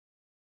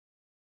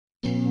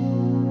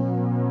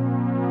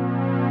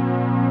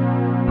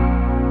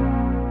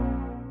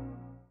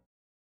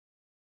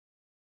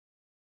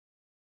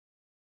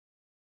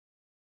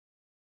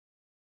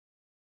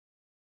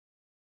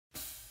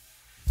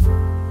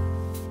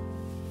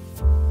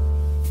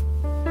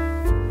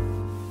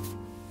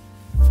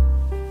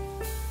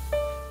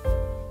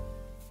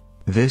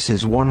This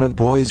is one of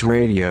boys'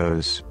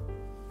 radios.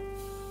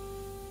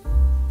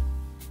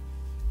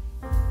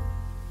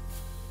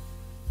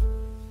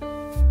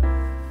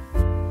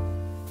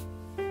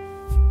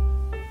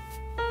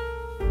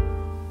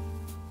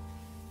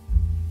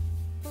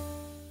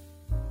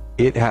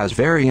 It has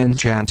very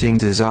enchanting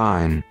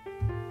design.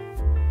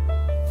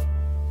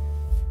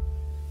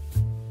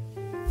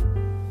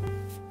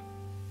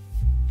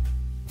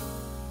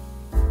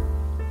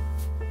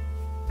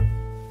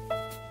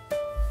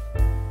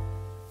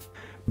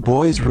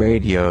 Boys'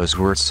 radios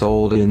were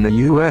sold in the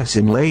US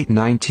in late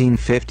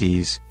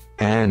 1950s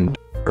and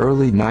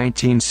early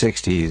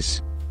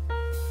 1960s.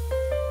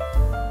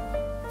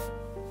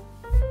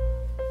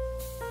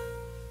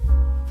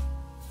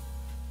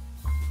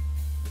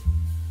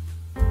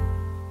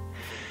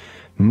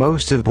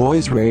 Most of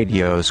boys'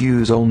 radios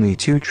use only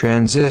 2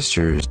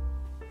 transistors.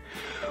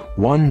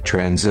 One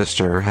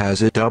transistor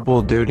has a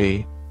double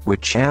duty,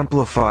 which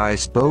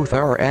amplifies both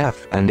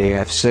RF and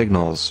AF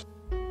signals.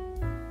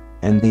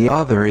 And the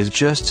other is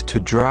just to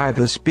drive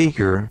a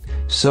speaker,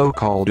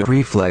 so-called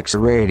reflex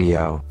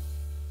radio.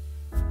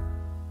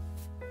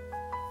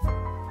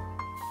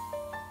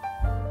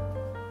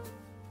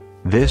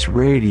 This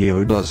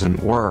radio doesn't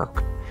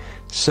work,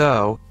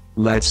 so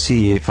let's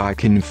see if I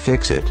can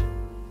fix it.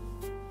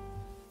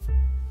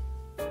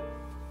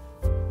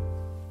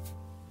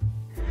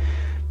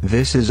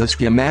 This is a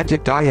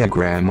schematic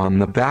diagram on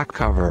the back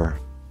cover.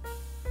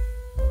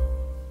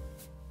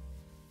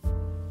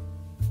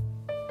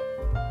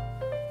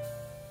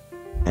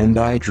 And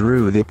I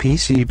drew the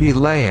PCB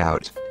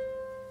layout.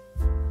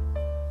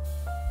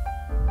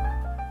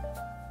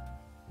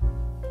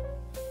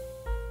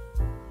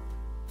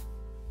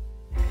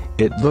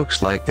 It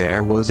looks like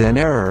there was an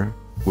error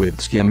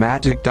with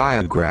schematic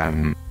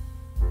diagram.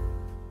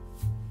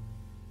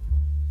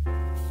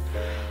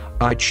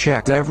 I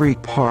checked every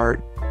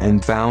part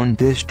and found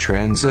this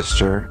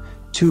transistor,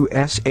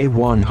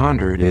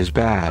 2SA100, is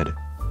bad.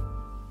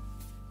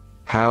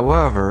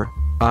 However,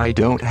 I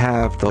don't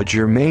have the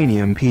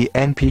germanium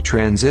PNP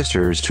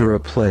transistors to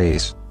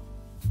replace.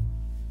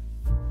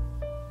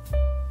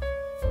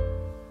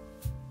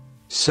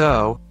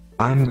 So,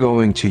 I'm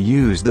going to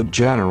use the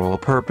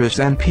general-purpose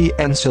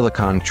NPN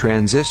silicon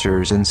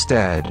transistors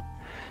instead,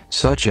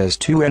 such as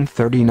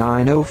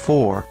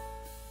 2N3904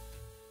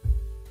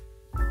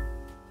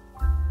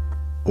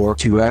 or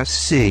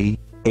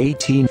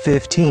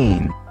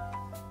 2SC1815.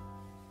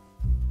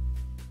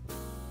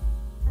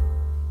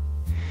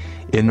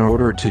 In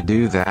order to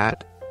do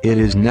that, it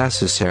is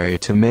necessary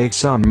to make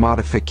some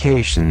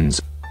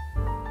modifications.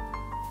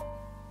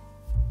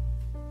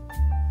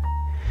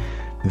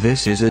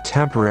 This is a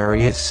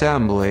temporary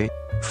assembly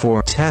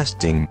for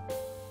testing.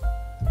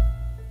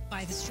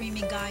 By the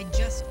streaming guide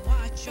Just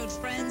Watch showed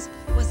Friends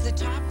was the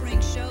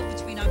top-ranked show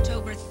between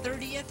October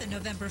 30th and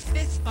November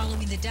 5th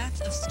following the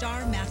death of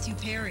star Matthew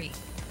Perry.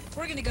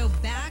 We're going to go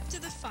back to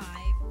the 5.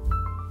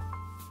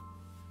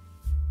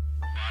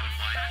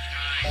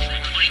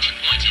 22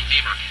 points in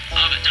favor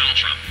of Donald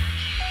Trump.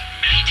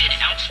 And he did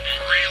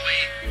outspend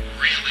really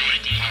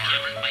hard. He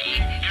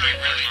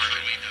really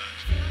truly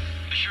does.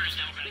 But sure as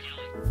Democratic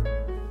Hillary.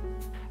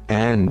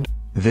 And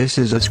this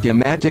is a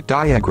schematic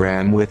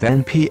diagram with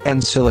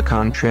NPN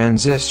silicon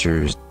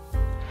transistors.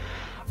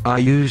 I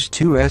used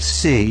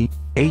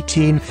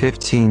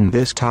 2SC1815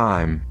 this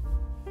time.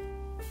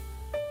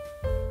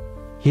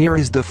 Here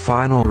is the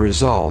final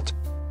result.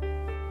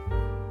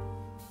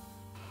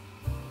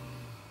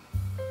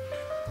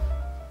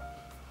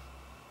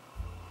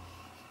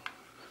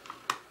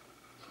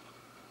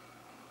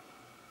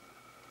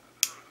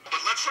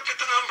 Let's look at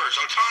the numbers.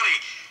 Ohtani,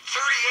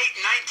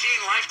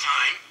 38-19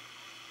 lifetime,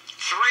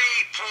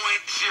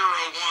 3.01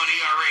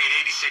 ERA at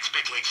 86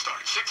 big league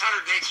starts,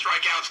 608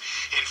 strikeouts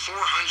in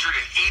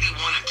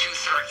 481 and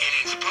 2/3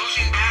 innings.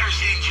 Opposing batters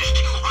hitting just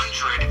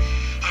 200